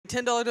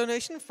$10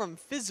 donation from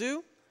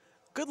Fizzu.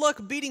 Good luck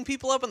beating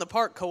people up in the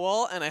park,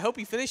 Koal, and I hope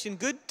you finish in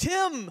good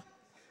Tim.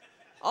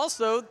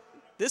 Also,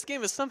 this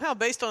game is somehow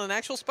based on an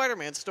actual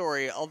Spider-Man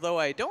story, although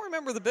I don't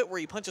remember the bit where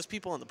he punches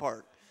people in the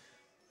park.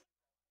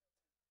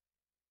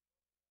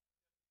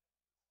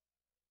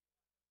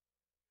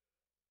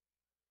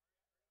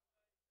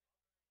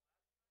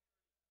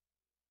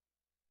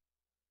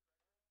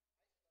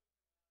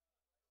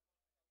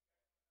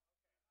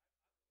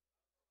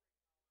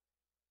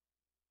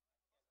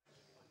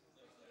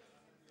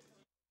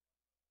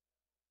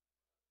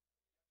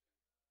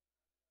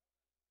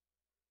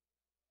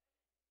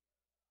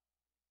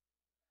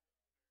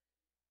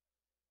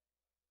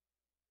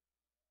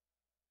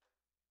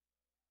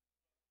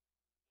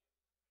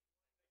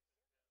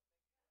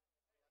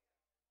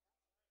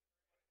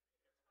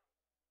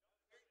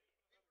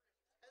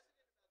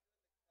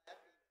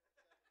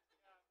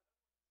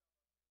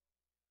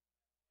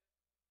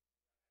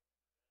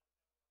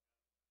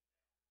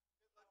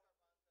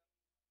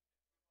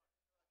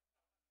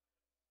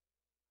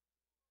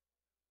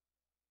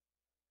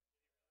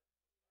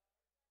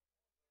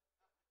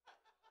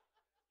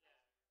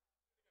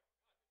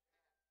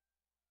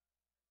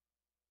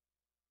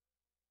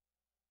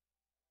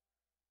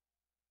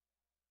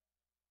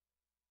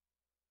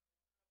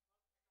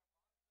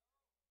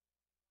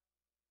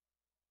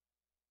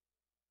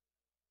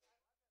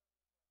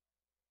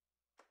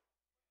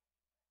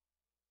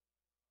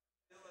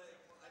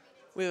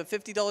 We have a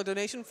 $50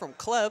 donation from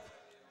Kleb.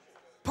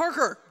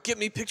 Parker, get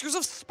me pictures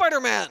of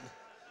Spider-Man.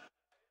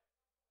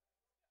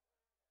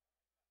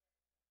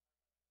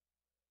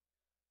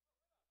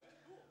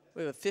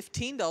 We have a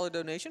 $15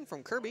 donation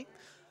from Kirby.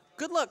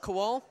 Good luck,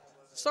 Koal.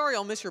 Sorry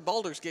I'll miss your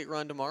Baldur's Gate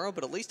run tomorrow,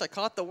 but at least I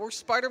caught the worst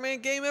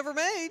Spider-Man game ever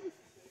made.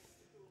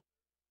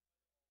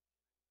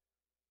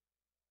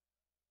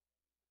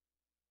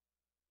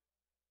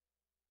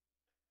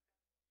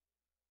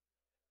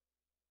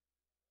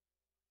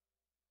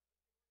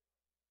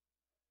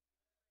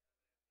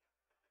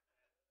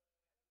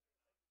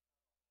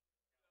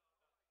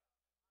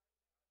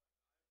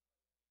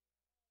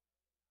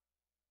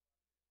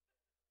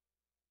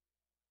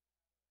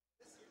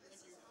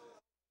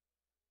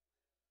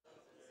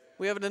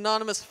 We have an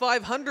anonymous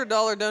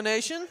 $500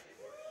 donation.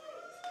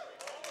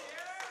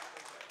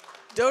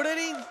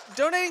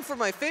 Donating for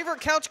my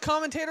favorite couch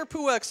commentator,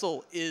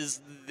 Puexel. Is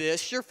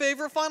this your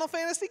favorite Final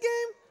Fantasy game?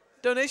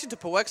 Donation to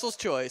Puexel's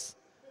Choice.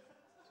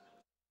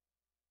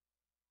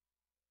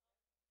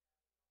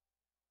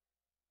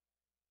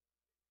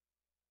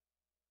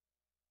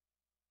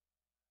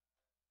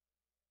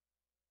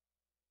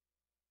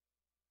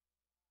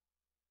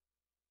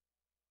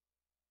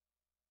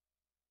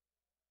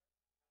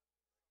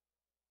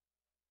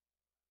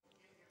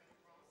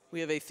 We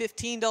have a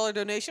 $15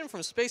 donation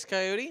from Space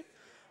Coyote.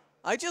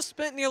 I just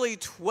spent nearly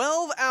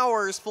 12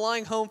 hours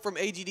flying home from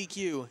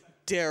AGDQ.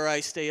 Dare I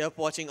stay up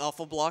watching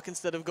Awful Block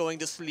instead of going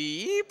to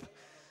sleep?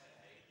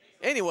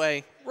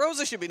 Anyway,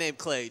 Rosa should be named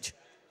Clage.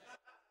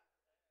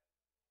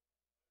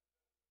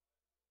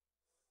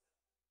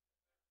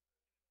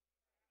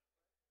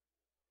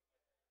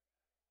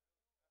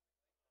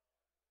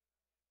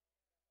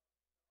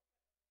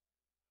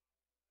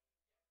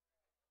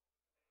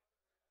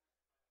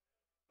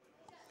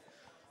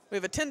 We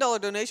have a $10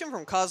 donation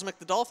from Cosmic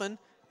the Dolphin.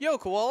 Yo,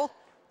 Koal,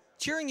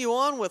 cheering you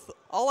on with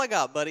all I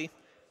got, buddy.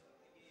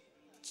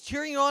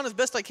 Cheering you on as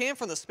best I can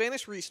from the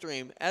Spanish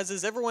restream, as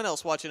is everyone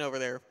else watching over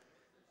there.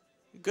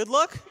 Good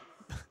luck.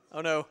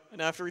 Oh no,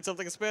 and I have to read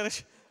something in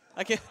Spanish.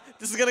 I can't.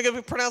 This is gonna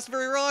get pronounced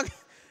very wrong.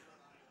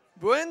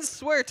 Buen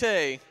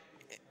suerte.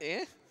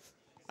 Eh?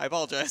 I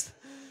apologize.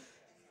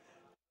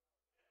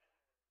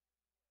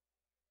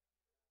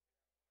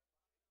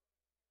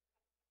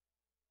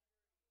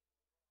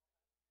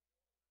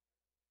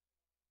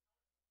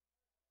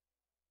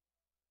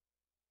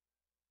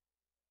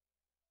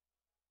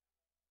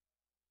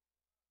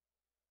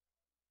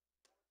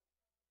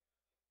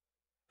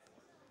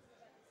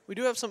 We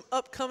do have some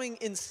upcoming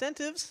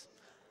incentives.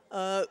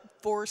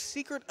 For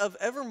Secret of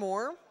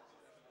Evermore,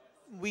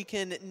 we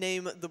can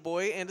name the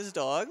boy and his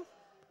dog.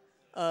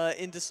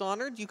 In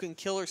Dishonored, you can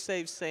kill or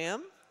save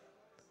Sam.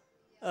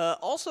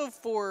 Also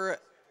for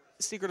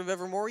Secret of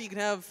Evermore, you can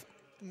have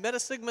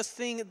Metasigma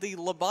sing the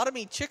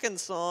Lobotomy Chicken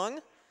song.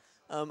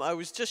 I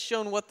was just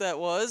shown what that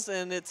was,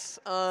 and it's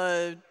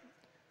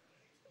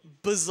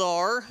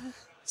bizarre.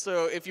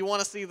 So if you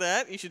want to see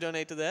that, you should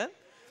donate to that.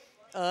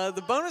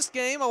 The bonus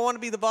game, I Want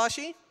to Be the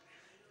Bashi,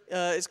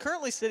 is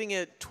currently sitting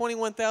at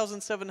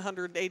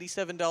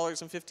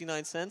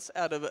 $21,787.59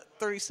 out of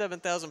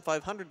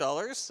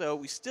 $37,500. So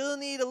we still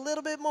need a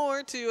little bit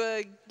more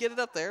to get it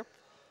up there.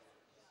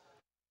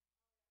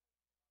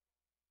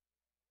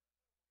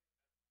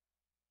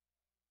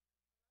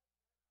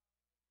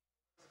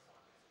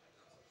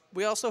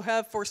 We also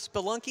have for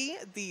Spelunky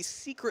the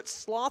Secret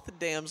Sloth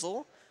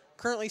Damsel,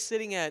 currently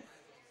sitting at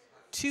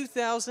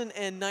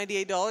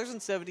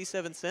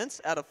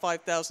 $2,098.77 out of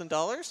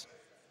 $5,000.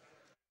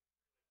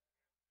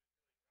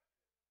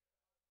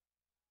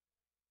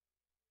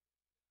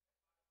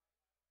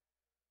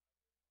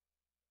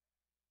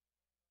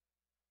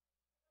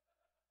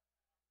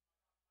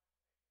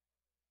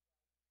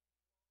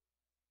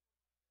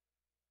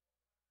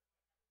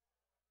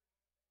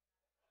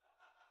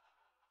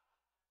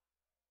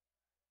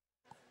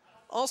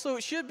 Also,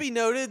 it should be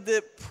noted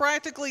that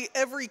practically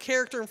every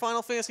character in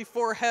Final Fantasy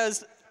IV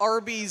has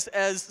Arby's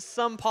as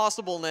some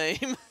possible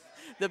name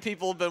that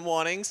people have been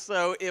wanting.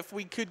 So if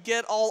we could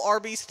get all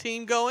Arby's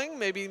team going,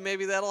 maybe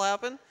that'll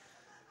happen.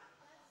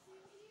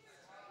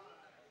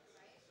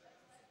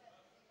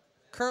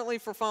 Currently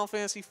for Final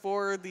Fantasy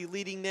IV, the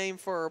leading name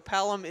for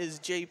Palom is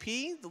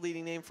JP. The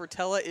leading name for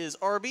Tella is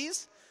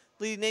Arby's.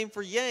 Leading name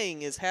for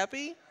Yang is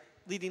Happy.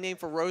 Leading name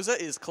for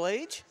Rosa is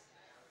Clage.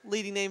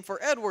 Leading name for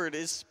Edward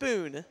is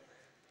Spoon.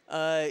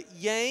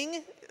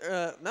 Yang,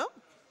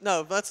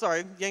 no, that's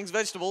sorry. Yang's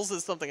Vegetables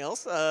is something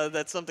else.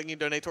 That's something you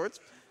donate towards.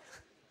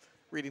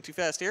 Reading too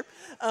fast here.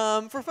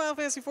 For Final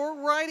Fantasy IV,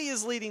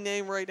 Rydia's leading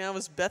name right now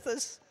is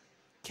Bethis.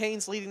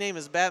 Kane's leading name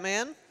is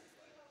Batman.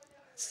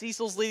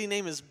 Cecil's leading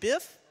name is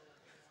Biff.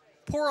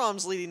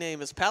 Porom's leading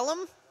name is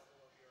Palom.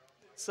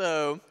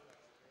 So,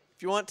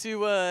 if you want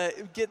to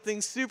get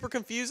things super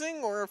confusing,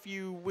 or if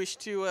you wish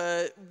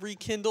to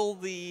rekindle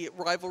the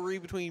rivalry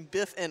between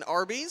Biff and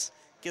Arby's,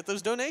 get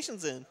those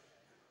donations in.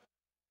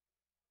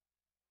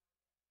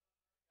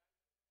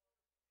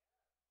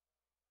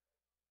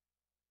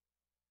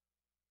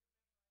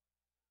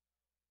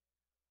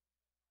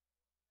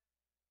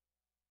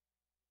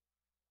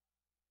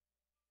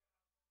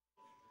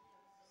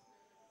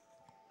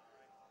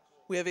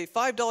 We have a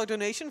 $5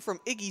 donation from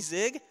Iggy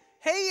Zig.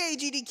 Hey,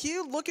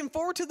 AGDQ, looking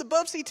forward to the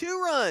Bubsy II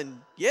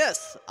run.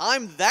 Yes,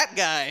 I'm that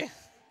guy.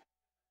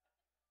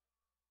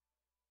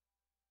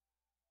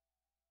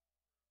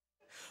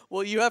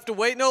 Well, you have to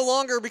wait no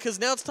longer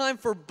because now it's time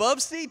for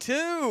Bubsy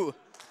II.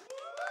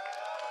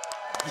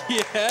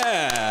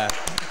 Yeah.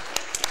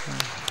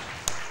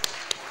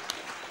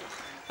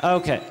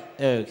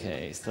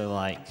 Okay,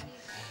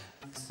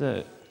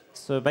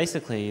 so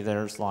basically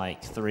there's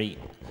like three,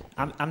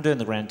 I'm doing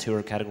the Grand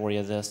Tour category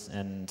of this,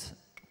 and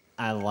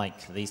I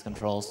like these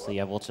controls, so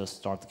yeah, we'll just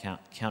start the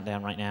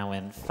countdown right now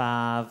in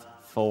 5,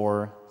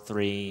 4,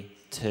 3,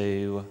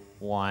 2,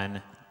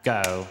 1,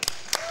 go.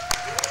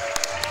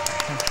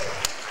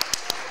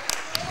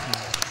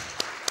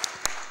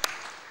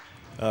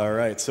 All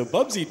right, so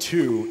Bubsy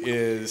 2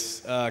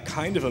 is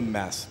kind of a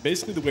mess.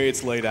 Basically, the way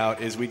it's laid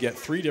out is we get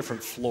 3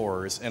 different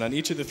floors, and on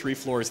each of the 3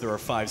 floors, there are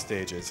 5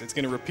 stages. It's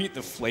going to repeat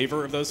the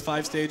flavor of those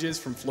 5 stages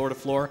from floor to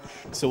floor,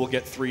 so we'll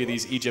get 3 of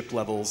these Egypt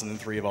levels and then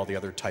 3 of all the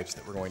other types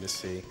that we're going to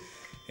see.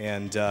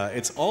 And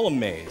it's all a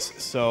maze.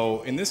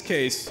 So in this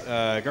case,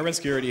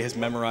 garbanzcurity has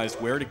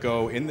memorized where to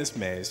go in this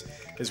maze,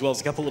 as well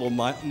as a couple little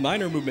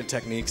minor movement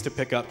techniques to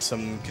pick up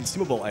some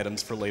consumable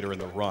items for later in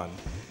the run.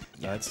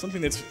 It's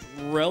something that's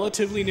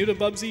relatively new to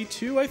Bubsy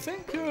 2, I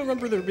think. I don't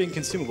remember there being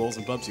consumables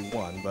in Bubsy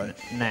 1, but...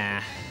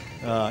 Nah.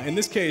 In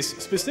this case,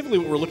 specifically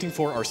what we're looking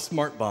for are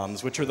smart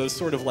bombs, which are those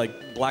sort of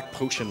like black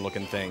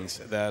potion-looking things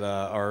that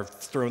are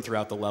thrown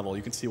throughout the level.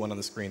 You can see one on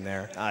the screen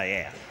there. Oh,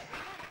 yeah.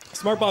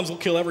 Smart bombs will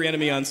kill every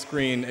enemy on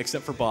screen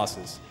except for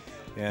bosses.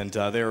 And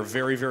they are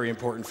very, very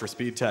important for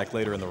speed tech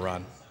later in the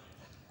run.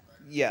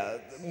 Yeah,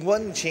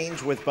 one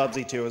change with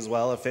Bubsy 2 as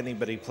well. If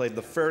anybody played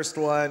the first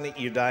one,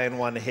 you die in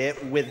 1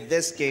 hit. With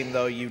this game,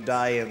 though, you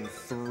die in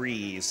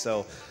 3.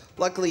 So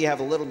luckily you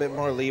have a little bit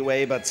more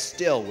leeway, but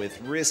still, with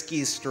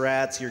risky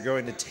strats, you're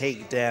going to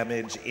take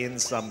damage in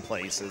some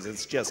places.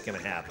 It's just going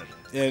to happen.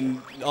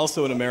 And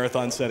also in a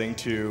marathon setting,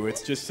 too,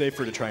 it's just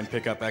safer to try and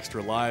pick up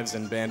extra lives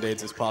and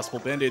Band-Aids as possible.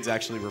 Band-Aids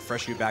actually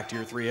refresh you back to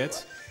your 3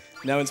 hits.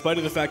 Now, in spite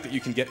of the fact that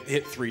you can get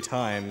hit 3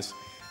 times,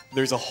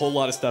 there's a whole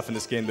lot of stuff in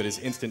this game that is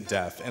instant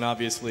death, and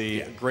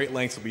obviously great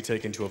lengths will be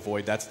taken to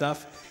avoid that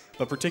stuff.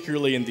 But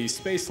particularly in these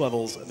space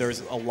levels,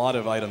 there's a lot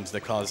of items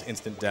that cause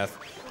instant death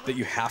that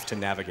you have to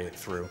navigate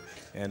through.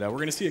 And we're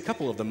going to see a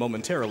couple of them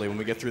momentarily when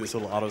we get through this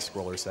little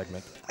auto-scroller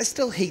segment. I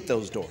still hate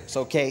those doors,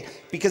 okay?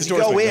 Because you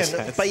go in,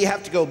 but you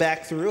have to go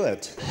back through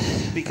it.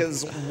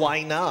 Because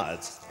why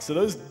not? So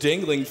those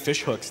dangling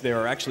fish hooks there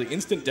are actually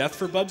instant death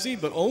for Bubsy,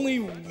 but only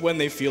when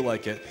they feel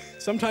like it.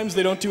 Sometimes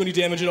they don't do any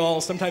damage at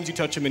all. Sometimes you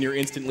touch them and you're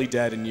instantly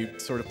dead and you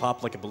sort of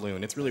pop like a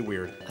balloon. It's really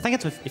weird. I think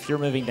it's if you're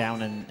moving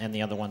down and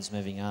the other one's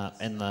moving up,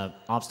 and the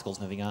obstacle's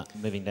moving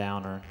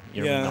down, or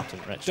you're moving up to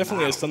the direction.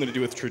 Definitely has something to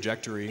do with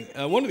trajectory.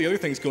 One of the other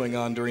things going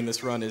on during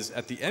this run is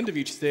at the end of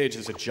each stage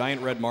there's a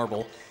giant red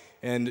marble,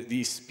 and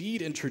the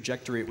speed and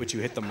trajectory at which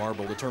you hit the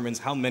marble determines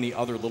how many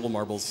other little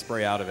marbles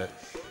spray out of it.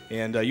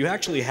 And you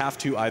actually have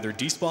to either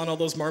despawn all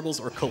those marbles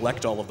or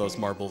collect all of those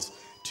marbles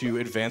to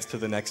advance to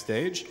the next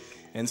stage.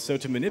 And so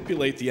to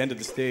manipulate the end of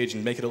the stage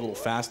and make it a little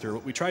faster,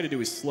 what we try to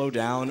do is slow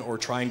down or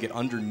try and get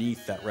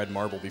underneath that red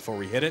marble before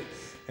we hit it.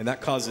 And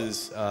that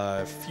causes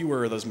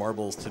fewer of those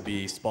marbles to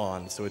be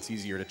spawned, so it's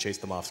easier to chase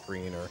them off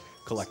screen or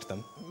collect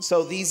them.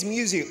 So these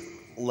music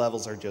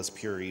levels are just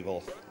pure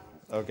evil.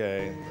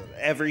 Okay,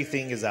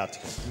 everything is out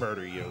to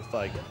murder you.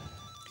 Like,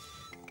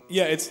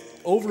 yeah, it's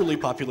overly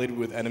populated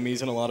with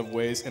enemies in a lot of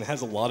ways and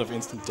has a lot of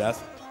instant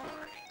death.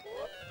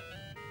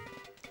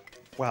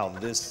 Wow,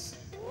 this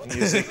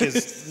music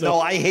is...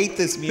 No, I hate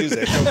this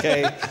music,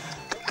 okay?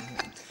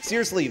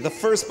 Seriously, the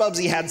first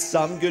Bubsy had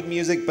some good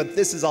music, but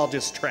this is all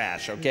just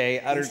trash, okay?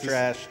 Utter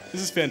trash.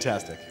 This is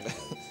fantastic.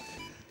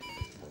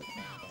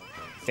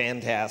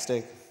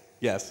 Fantastic.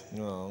 Yes.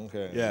 Oh,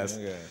 okay. Yes.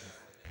 Okay.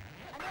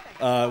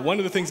 One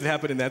of the things that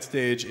happened in that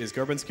stage is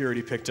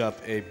garbanzcurity picked up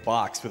a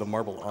box with a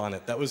marble on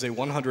it. That was a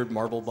 100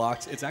 marble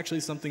box. It's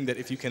actually something that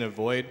if you can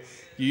avoid,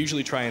 you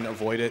usually try and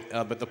avoid it,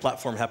 but the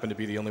platform happened to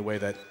be the only way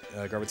that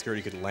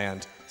garbanzcurity could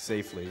land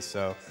safely.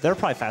 So There are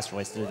probably faster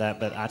ways to do that,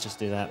 but I just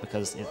do that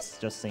because it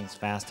just seems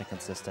fast and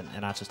consistent,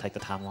 and I just take the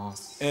time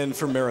loss. And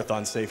for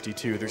marathon safety,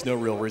 too, there's no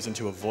real reason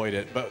to avoid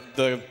it. But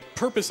the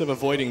purpose of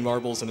avoiding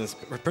marbles, and in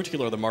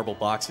particular the marble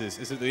boxes,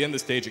 is at the end of the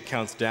stage it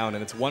counts down,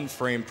 and it's 1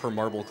 frame per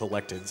marble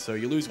collected. So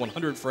you lose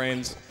 100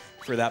 frames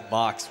for that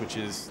box, which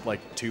is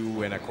like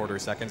 2¼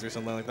 seconds or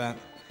something like that.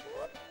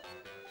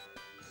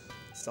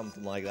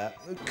 Something like that.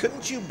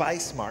 Couldn't you buy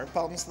smart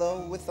bombs,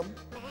 though, with them?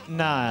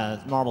 Nah,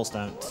 marbles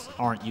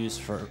aren't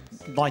used for,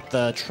 like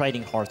the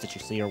trading cards that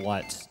you see are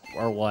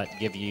what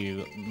give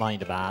you money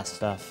to buy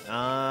stuff.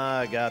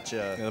 Ah,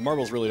 gotcha. Yeah, the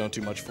marbles really don't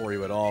do much for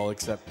you at all,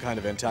 except kind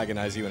of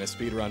antagonize you in a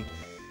speed run.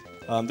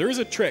 There is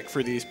a trick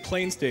for these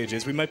plane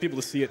stages. We might be able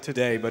to see it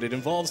today, but it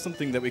involves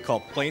something that we call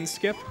plane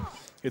skip.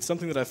 It's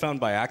something that I found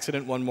by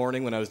accident one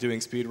morning when I was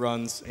doing speed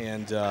runs,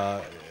 and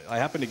I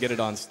happened to get it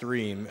on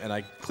stream, and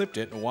I clipped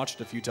it and watched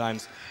it a few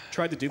times,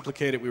 tried to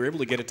duplicate it. We were able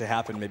to get it to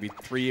happen maybe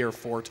 3 or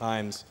 4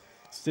 times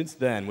since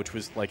then, which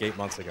was like 8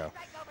 months ago.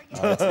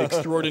 It's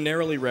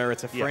extraordinarily rare.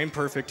 It's a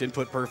frame-perfect,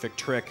 input-perfect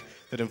trick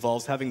that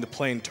involves having the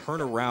plane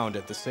turn around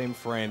at the same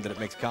frame that it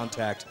makes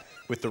contact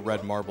with the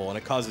red marble, and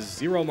it causes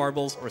 0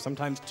 marbles, or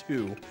sometimes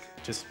 2,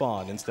 to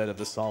spawn instead of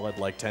the solid,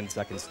 like,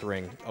 10-second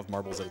string of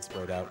marbles that it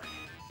spread out.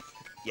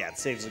 Yeah, it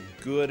saves a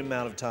good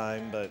amount of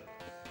time, but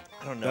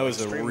I don't know. That was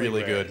a extremely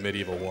really rare. good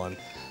medieval one.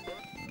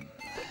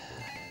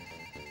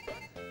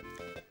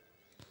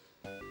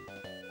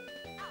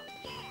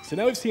 So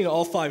now we've seen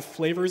all 5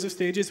 flavors of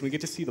stages, and we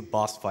get to see the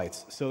boss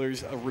fights. So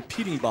there's a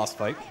repeating boss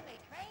fight.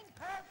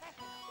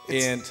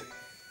 And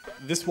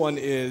this one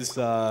is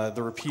the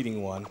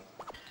repeating one.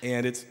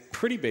 And it's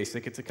pretty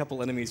basic. It's a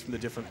couple enemies from the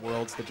different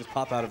worlds that just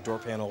pop out of door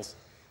panels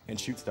and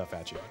shoot stuff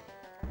at you.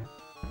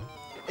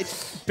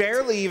 It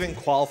barely even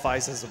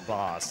qualifies as a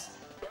boss.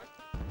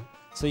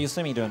 So you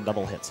see me doing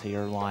double hits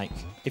here, like,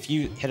 if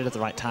you hit it at the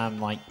right time,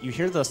 like, you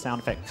hear the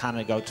sound effect kind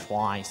of go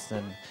twice,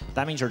 and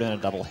that means you're doing a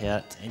double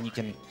hit, and you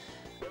can,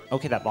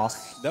 okay, that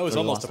boss. That was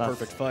really almost a stuff.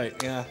 perfect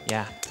fight, yeah.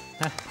 Yeah.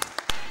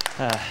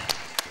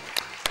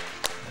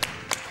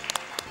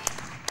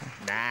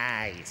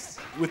 Nice.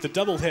 With the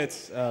double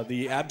hits,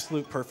 the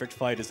absolute perfect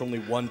fight is only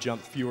 1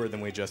 jump fewer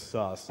than we just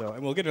saw. So,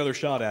 and we'll get another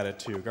shot at it,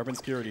 too.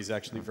 garbanzcurity is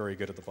actually very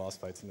good at the boss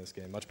fights in this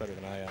game, much better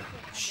than I am.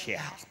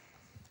 Yeah.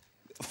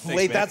 Thanks,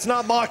 Wait, man. that's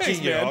not mocking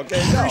Thanks, you, man.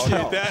 okay?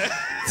 Appreciate that.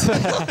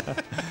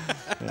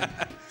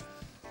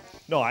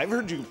 No, I've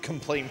heard you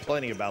complain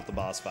plenty about the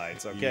boss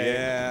fights,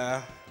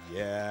 okay?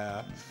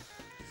 Yeah.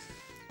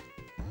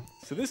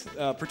 So this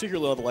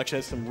particular level actually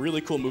has some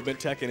really cool movement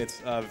tech, and it's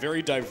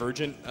very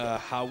divergent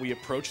how we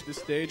approach this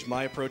stage.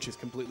 My approach is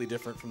completely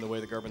different from the way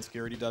the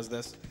garbanzcurity does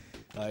this.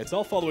 It's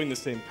all following the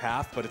same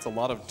path, but it's a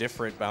lot of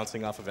different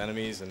bouncing off of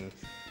enemies, and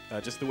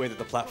just the way that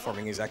the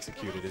platforming is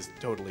executed is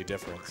totally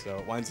different. So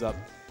it winds up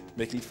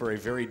making for a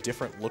very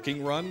different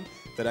looking run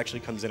that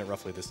actually comes in at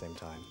roughly the same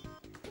time.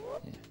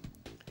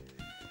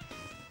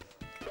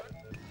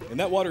 And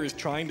that water is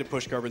trying to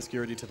push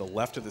garbanzcurity to the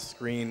left of the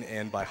screen,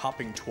 and by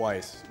hopping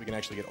twice, we can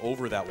actually get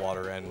over that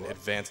water and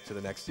advance to the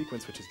next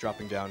sequence, which is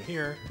dropping down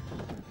here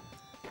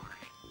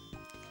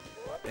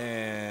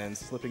and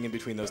slipping in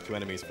between those 2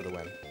 enemies for the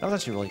win. That was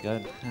actually really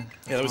good.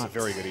 Yeah, that was a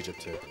very good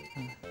Egypt too.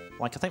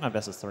 Like, I think my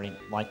best is 3,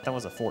 like, that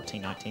was a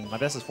 14-19. My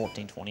best is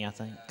 14-20, I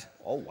think.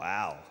 Oh,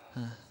 wow.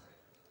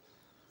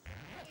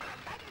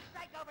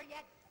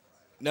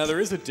 Now,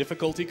 there is a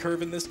difficulty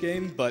curve in this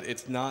game, but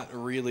it's not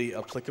really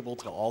applicable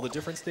to all the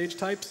different stage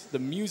types. The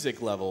music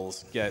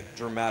levels get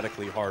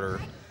dramatically harder,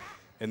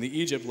 and the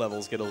Egypt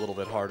levels get a little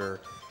bit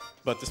harder,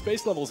 but the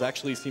space levels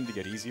actually seem to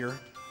get easier.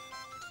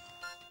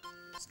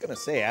 I was going to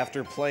say,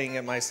 after playing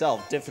it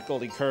myself,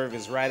 difficulty curve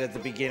is right at the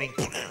beginning.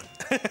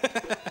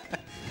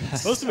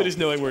 Most of it is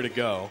knowing where to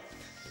go.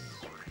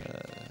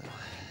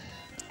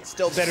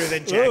 Still better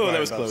than Jaguar. Oh, that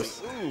was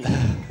Bubsy. close.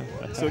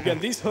 So again,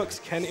 these hooks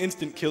can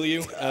instant kill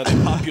you.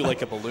 They pop you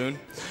like a balloon.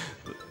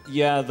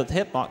 Yeah, the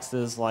hitbox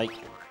is like,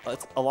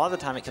 a lot of the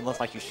time it can look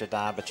like you should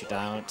die, but you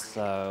don't,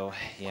 so,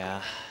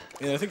 yeah.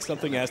 And I think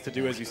something has to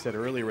do, as you said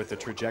earlier, with the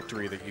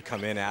trajectory that you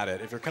come in at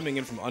it. If you're coming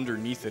in from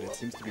underneath it, it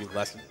seems to be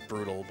less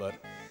brutal, but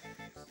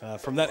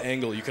from that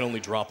angle, you can only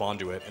drop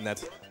onto it, and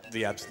that's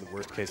the absolute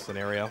worst case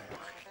scenario.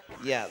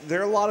 Yeah, there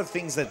are a lot of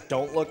things that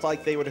don't look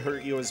like they would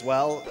hurt you as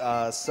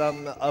well.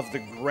 Some of the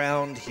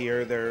ground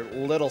here, they're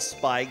little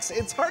spikes.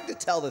 It's hard to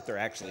tell that they're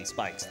actually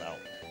spikes, though.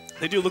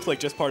 They do look like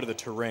just part of the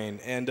terrain,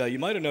 and you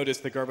might have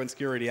noticed that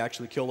garbanzcurity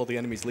actually killed all the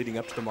enemies leading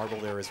up to the marble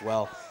there as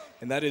well.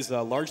 And that is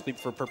largely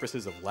for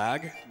purposes of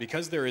lag.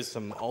 Because there is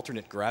some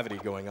alternate gravity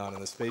going on in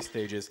the space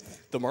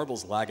stages, the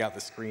marbles lag out the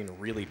screen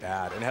really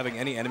bad. And having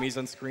any enemies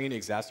on screen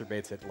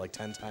exacerbates it like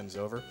 10 times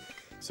over.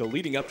 So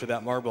leading up to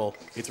that marble,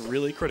 it's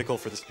really critical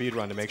for the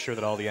speedrun to make sure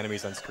that all the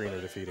enemies on screen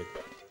are defeated.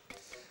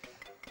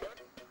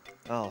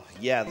 Oh,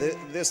 yeah,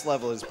 this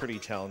level is pretty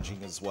challenging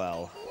as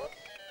well.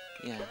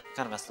 Yeah,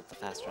 kind of messed up the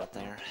fast route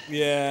there.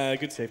 Yeah,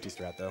 good safety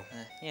strat, though.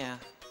 Yeah.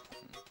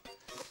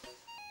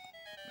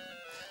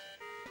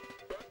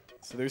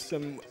 So there's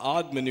some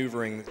odd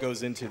maneuvering that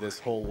goes into this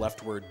whole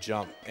leftward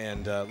jump,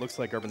 and looks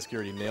like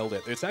garbanzcurity nailed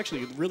it. It's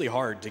actually really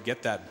hard to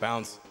get that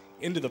bounce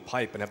into the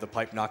pipe and have the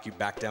pipe knock you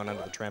back down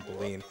onto the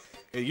trampoline.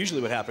 Usually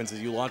what happens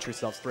is you launch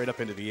yourself straight up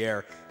into the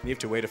air, and you have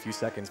to wait a few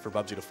seconds for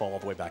Bubsy to fall all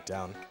the way back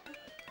down.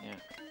 Yeah.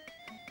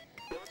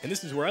 And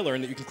this is where I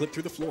learned that you can clip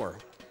through the floor.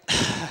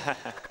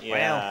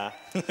 Yeah.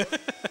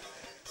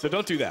 So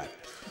don't do that.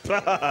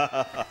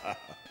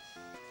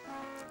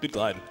 Good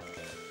glide.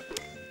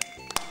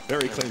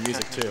 Very clean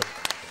music, too.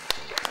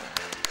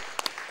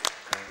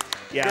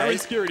 Yeah,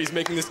 garbanzcurity's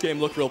making this game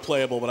look real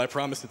playable, but I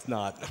promise it's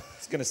not. I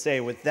was going to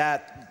say, with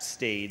that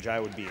stage, I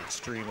would be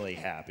extremely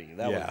happy.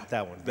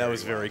 That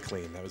was very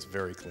clean. That was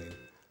very clean.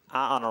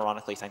 I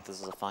unironically think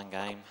this is a fun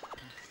game.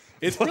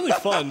 It's really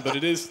fun, but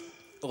it is,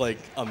 like,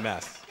 a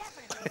mess.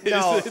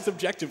 No. It's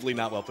objectively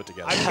not well put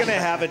together. I'm going to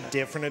have a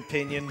different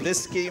opinion.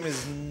 This game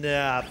is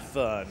not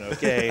fun,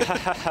 okay?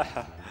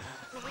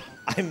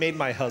 I made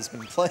my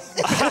husband play.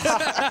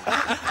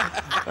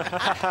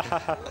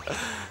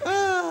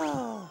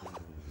 Oh.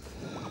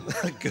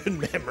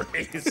 Good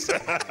memories. So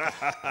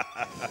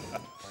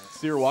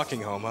you're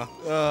walking home, huh?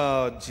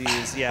 Oh,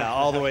 geez. Yeah,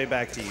 all the way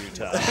back to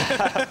Utah.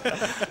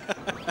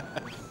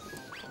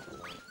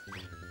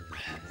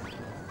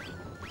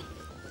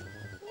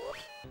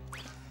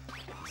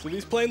 So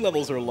these plane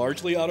levels are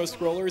largely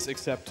auto-scrollers,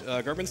 except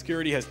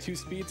garbanzcurity has 2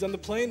 speeds on the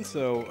plane,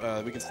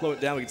 so we can slow it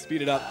down, we can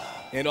speed it up,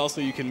 and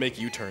also you can make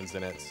U-turns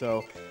in it.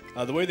 So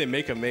the way they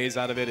make a maze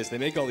out of it is they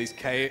make all these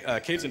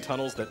caves and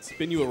tunnels that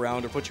spin you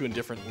around or put you in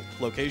different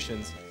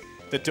locations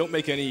that don't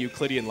make any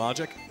Euclidean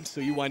logic.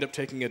 So you wind up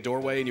taking a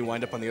doorway and you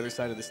wind up on the other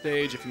side of the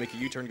stage. If you make a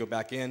U-turn, go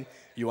back in,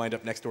 you wind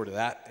up next door to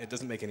that. It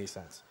doesn't make any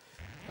sense.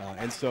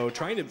 And so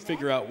trying to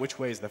figure out which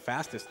way is the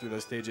fastest through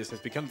those stages has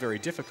become very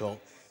difficult,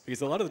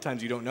 because a lot of the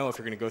times you don't know if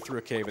you're going to go through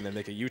a cave and then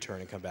make a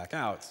U-turn and come back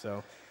out.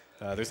 So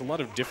there's a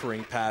lot of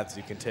differing paths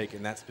you can take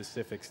in that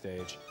specific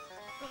stage.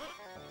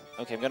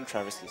 Okay, I'm going to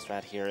try a risky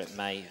strat here. It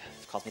may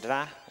cause me to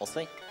die. We'll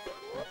see.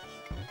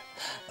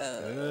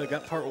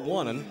 Got part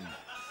 1.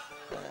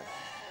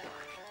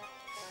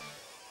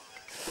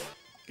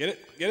 Get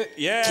it? Get it?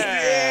 Yeah!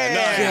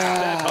 Nice.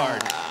 That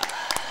hard.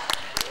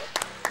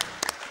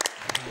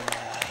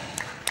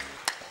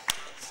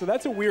 So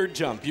that's a weird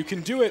jump. You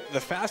can do it the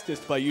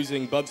fastest by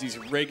using Bubsy's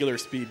regular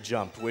speed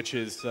jump, which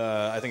is,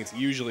 I think it's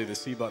usually the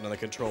C button on the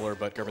controller,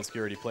 but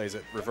garbanzcurity plays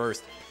it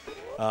reversed.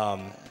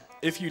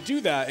 If you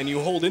do that and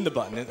you hold in the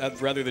button,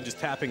 rather than just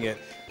tapping it,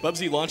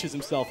 Bubsy launches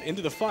himself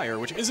into the fire,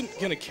 which isn't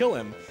going to kill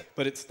him,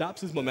 but it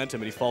stops his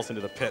momentum and he falls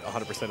into the pit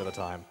 100% of the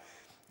time.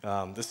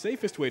 The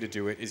safest way to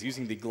do it is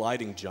using the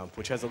gliding jump,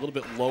 which has a little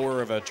bit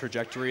lower of a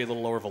trajectory, a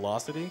little lower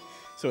velocity.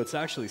 So it's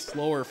actually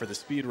slower for the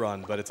speed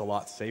run, but it's a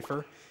lot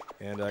safer.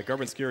 And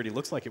garbanzcurity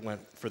looks like it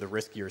went for the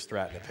riskier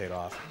strat and it paid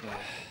off.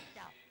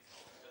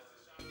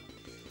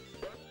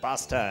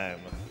 Boss time.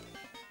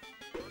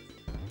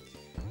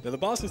 Now the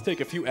bosses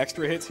take a few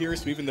extra hits here,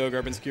 so even though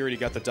garbanzcurity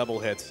got the double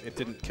hits, it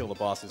didn't kill the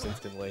bosses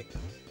instantly.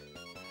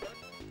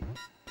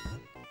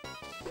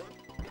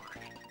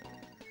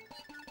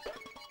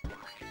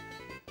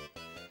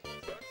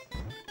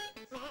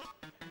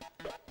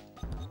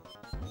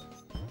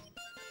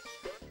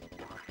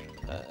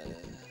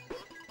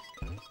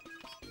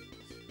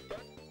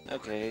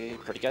 Okay,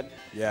 pretty good.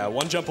 Yeah,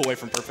 1 jump away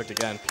from perfect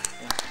again.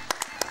 Yeah.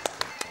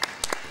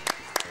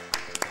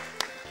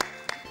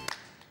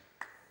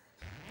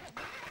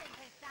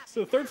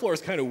 So the 3rd floor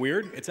is kind of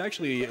weird. It's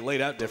actually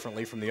laid out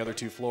differently from the other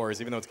 2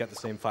 floors, even though it's got the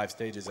same 5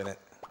 stages in it.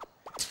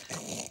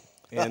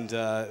 And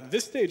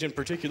this stage in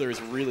particular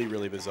is really,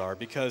 really bizarre,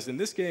 because in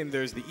this game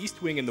there's the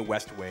East Wing and the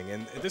West Wing,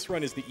 and this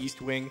run is the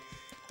East Wing.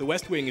 The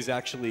West Wing is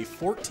actually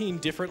 14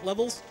 different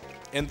levels,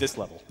 and this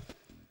level.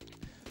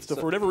 So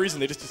for whatever reason,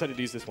 they just decided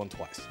to use this one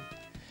twice.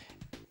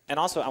 And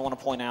also, I want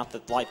to point out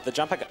that like the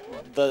jump,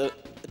 the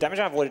damage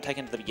I avoided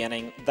taking at the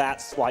beginning,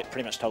 that's like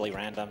pretty much totally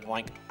random.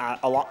 Like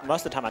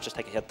most of the time, I just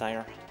take a hit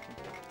there.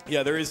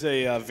 Yeah, there is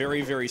a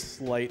very, very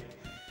slight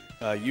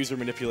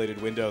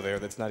user-manipulated window there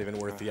that's not even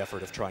worth the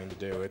effort of trying to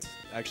do. It's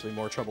actually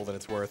more trouble than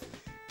it's worth.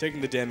 Taking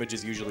the damage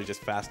is usually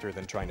just faster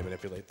than trying to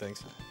manipulate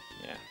things.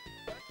 Yeah.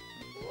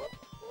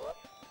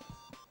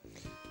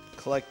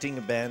 Collecting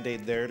a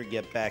Band-Aid there to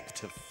get back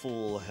to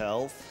full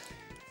health.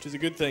 Which is a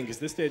good thing, because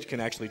this stage can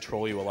actually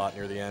troll you a lot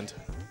near the end.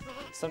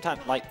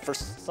 Sometimes, like, for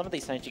some of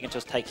these things, you can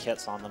just take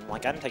hits on them.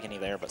 Like, I didn't take any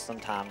there, but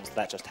sometimes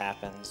that just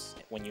happens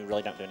when you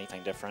really don't do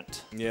anything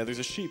different. Yeah, there's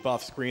a sheep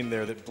off screen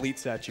there that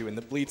bleats at you, and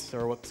the bleats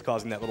are what's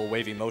causing that little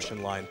wavy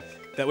motion line.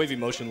 That wavy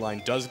motion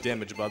line does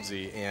damage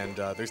Bubsy, and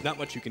there's not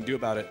much you can do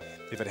about it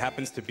if it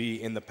happens to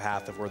be in the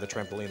path of where the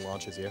trampoline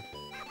launches you.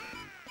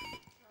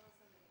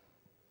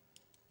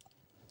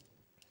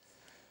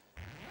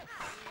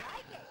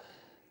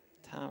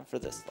 Time for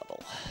this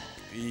level.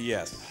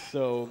 Yes,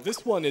 so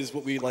this one is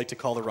what we like to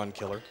call the run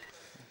killer.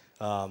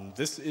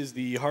 This is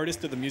the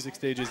hardest of the music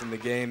stages in the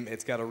game.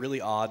 It's got a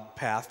really odd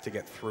path to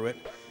get through it.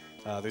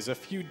 There's a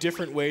few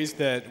different ways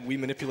that we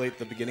manipulate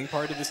the beginning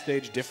part of the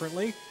stage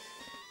differently.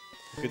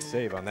 Good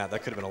save on that.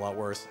 That could have been a lot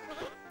worse.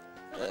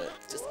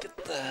 Just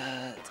get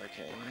that. It's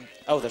okay.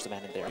 Oh, there's a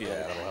man in there.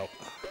 Yeah, that'll help.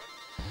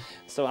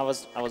 So I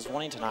was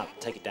wanting to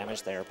not take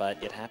damage there,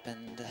 but it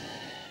happened.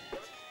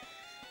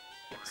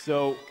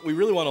 So we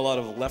really want a lot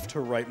of left to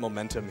right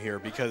momentum here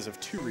because of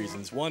two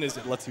reasons. One is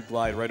it lets you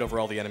glide right over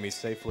all the enemies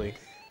safely.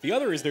 The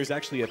other is there's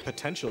actually a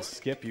potential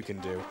skip you can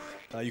do.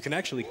 You can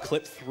actually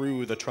clip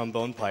through the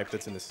trombone pipe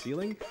that's in the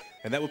ceiling,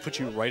 and that would put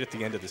you right at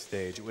the end of the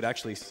stage. It would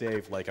actually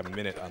save like a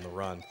minute on the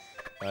run.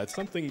 It's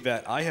something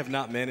that I have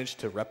not managed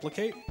to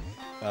replicate.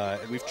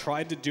 We've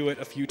tried to do it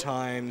a few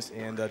times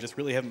and just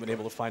really haven't been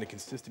able to find a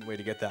consistent way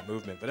to get that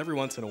movement. But every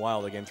once in a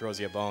while, the game throws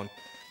you a bone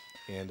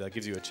and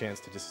gives you a chance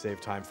to just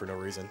save time for no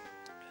reason.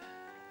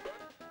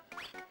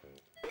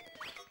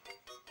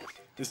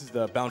 This is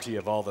the bounty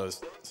of all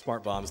those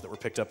smart bombs that were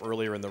picked up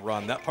earlier in the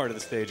run. That part of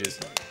the stage is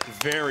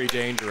very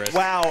dangerous.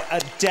 Wow,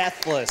 a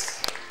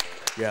deathless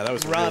yeah, that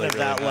was run really, of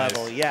really that nice.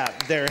 level. Yeah,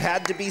 there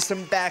had to be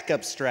some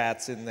backup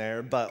strats in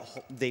there,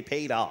 but they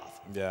paid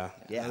off. Yeah,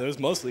 Yeah. it was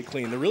mostly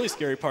clean. The really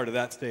scary part of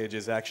that stage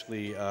is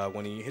actually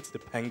when he hits the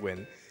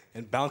penguin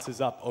and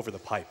bounces up over the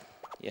pipe.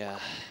 Yeah,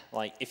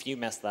 like if you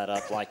mess that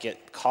up, like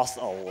it costs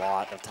a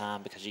lot of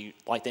time because you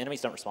like the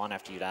enemies don't respawn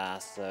after you die,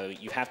 so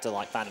you have to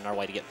like find another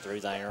way to get through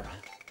there.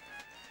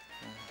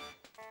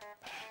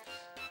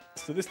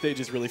 So this stage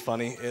is really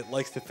funny. It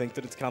likes to think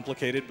that it's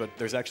complicated, but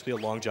there's actually a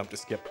long jump to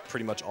skip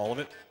pretty much all of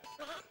it.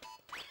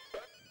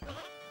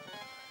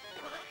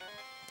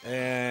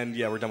 And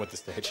yeah, we're done with the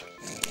stage.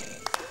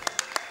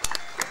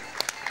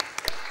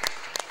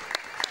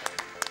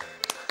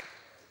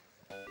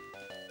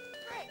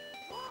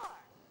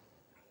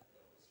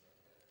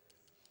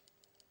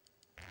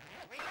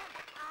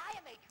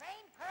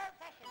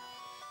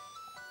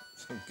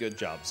 Good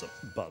job,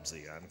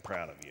 Bubsy. I'm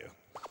proud of you.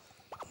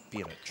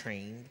 Being a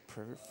trained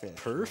professional.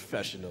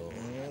 Professional.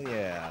 Oh,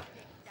 yeah.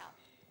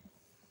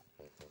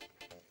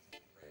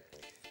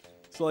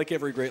 So like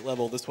every great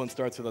level, this one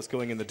starts with us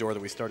going in the door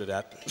that we started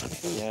at.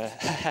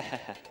 Yeah.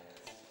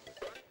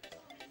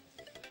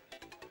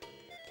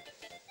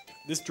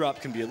 This drop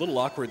can be a little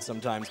awkward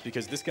sometimes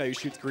because this guy who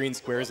shoots green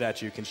squares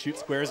at you can shoot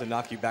squares and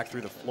knock you back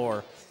through the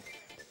floor.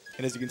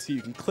 And as you can see,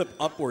 you can clip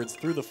upwards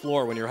through the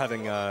floor when you're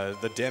having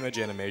the damage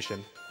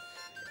animation.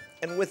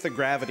 And with the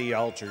gravity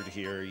altered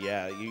here,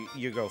 yeah,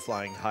 you go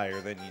flying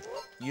higher than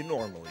you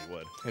normally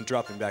would. And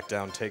dropping back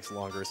down takes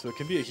longer, so it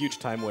can be a huge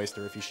time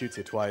waster if he shoots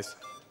you twice.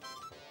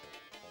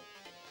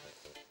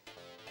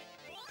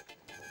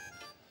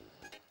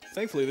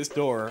 Thankfully, this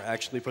door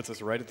actually puts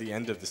us right at the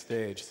end of the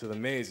stage, so the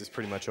maze is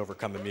pretty much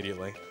overcome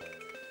immediately.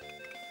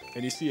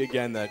 And you see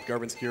again that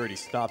garbanzcurity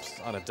stops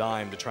on a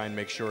dime to try and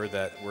make sure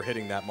that we're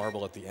hitting that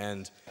marble at the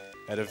end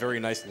at a very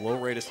nice low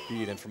rate of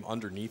speed and from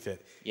underneath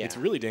it. Yeah. It's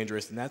really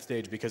dangerous in that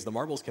stage because the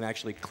marbles can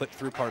actually clip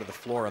through part of the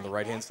floor on the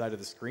right-hand side of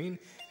the screen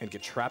and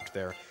get trapped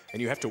there.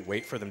 And you have to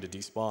wait for them to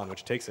despawn,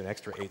 which takes an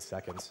extra 8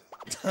 seconds.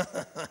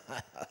 Another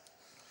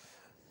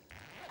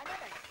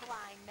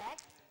slime mech.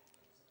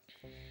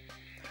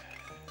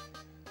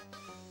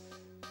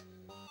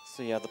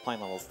 So yeah, the plane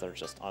levels, they're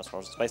just, it's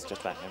basically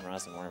just about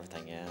memorizing where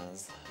everything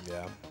is.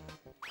 Yeah.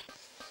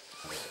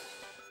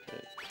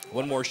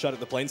 One more shot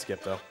at the plane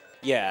skip, though.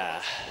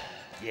 Yeah.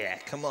 Yeah,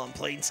 come on,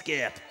 plane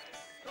skip.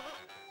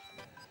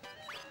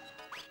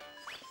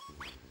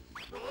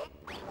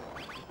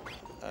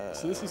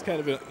 So this is kind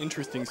of an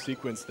interesting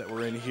sequence that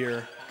we're in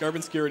here.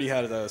 garbanzcurity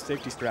had a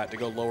safety strat to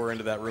go lower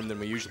into that room than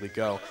we usually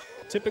go.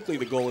 Typically,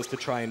 the goal is to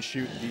try and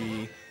shoot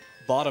the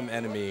bottom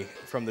enemy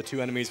from the two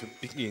enemies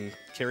being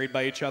carried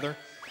by each other.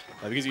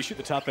 Because you shoot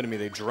the top enemy,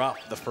 they drop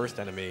the first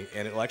enemy,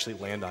 and it'll actually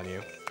land on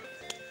you.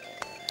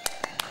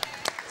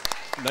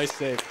 Nice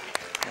save.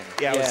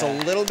 Yeah, I was a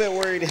little bit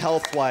worried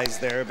health-wise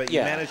there, but you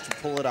Yeah. managed to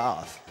pull it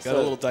off. Got a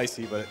little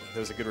dicey, but it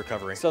was a good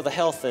recovery. So the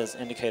health is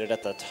indicated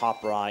at the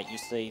top right. You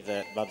see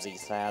that Bubsy's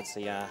sad, so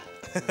yeah.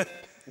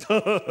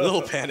 A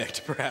little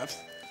panicked, perhaps.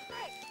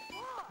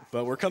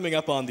 But we're coming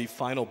up on the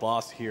final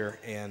boss here,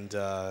 and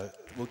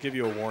we'll give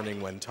you a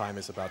warning when time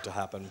is about to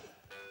happen.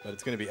 But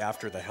it's going to be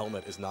after the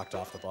helmet is knocked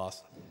off the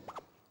boss.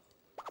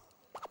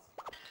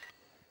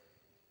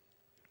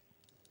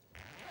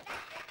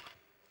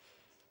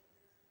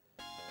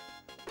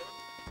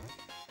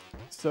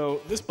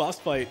 So this boss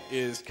fight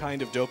is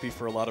kind of dopey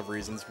for a lot of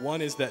reasons.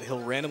 One is that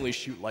he'll randomly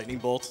shoot lightning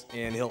bolts,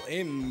 and he'll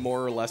aim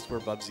more or less where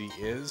Bubsy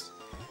is.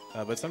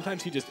 But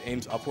sometimes he just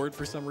aims upward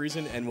for some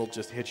reason and will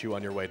just hit you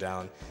on your way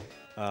down.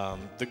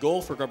 The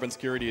goal for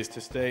garbanzcurity is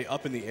to stay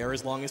up in the air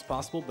as long as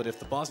possible, but if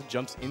the boss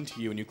jumps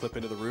into you and you clip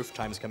into the roof,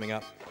 time's coming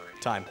up.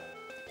 Time.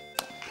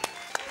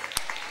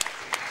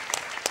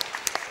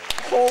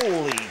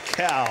 Holy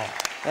cow.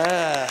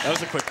 That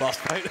was a quick boss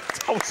fight.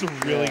 That was a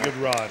really good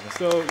run.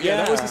 So, yeah,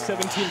 that was a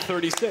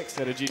 1736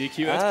 at a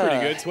GDQ. That's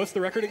pretty good. So what's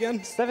the record again?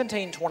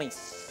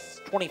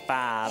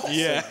 1725.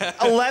 Yeah.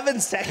 11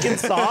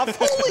 seconds off?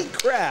 Holy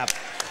crap.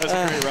 That's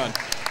a great run.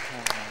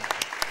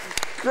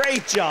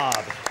 Great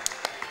job.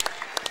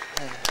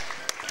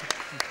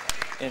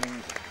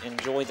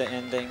 Enjoy the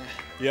ending.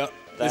 Yep.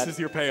 This That- is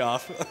your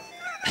payoff.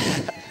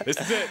 This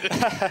is it.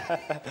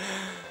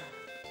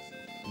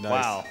 Nice.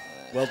 Wow.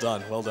 Well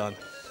done. Well done.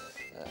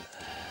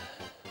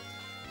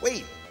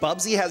 Wait,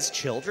 Bubsy has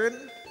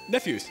children?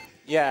 Nephews.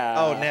 Yeah.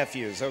 Oh,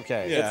 nephews.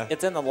 Okay. Yeah.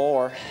 It's in the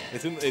lore.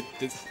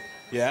 It's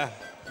yeah.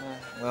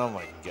 Oh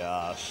my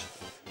gosh.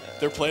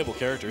 They're playable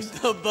characters.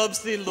 The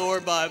Bubsy Lore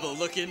Bible.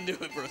 Look into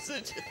it, bro.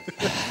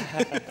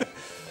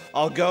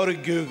 I'll go to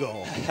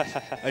Google.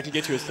 I can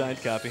get you a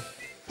signed copy.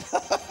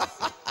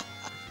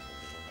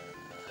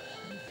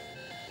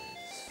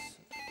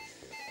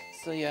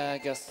 So yeah, I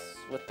guess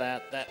with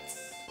that, that's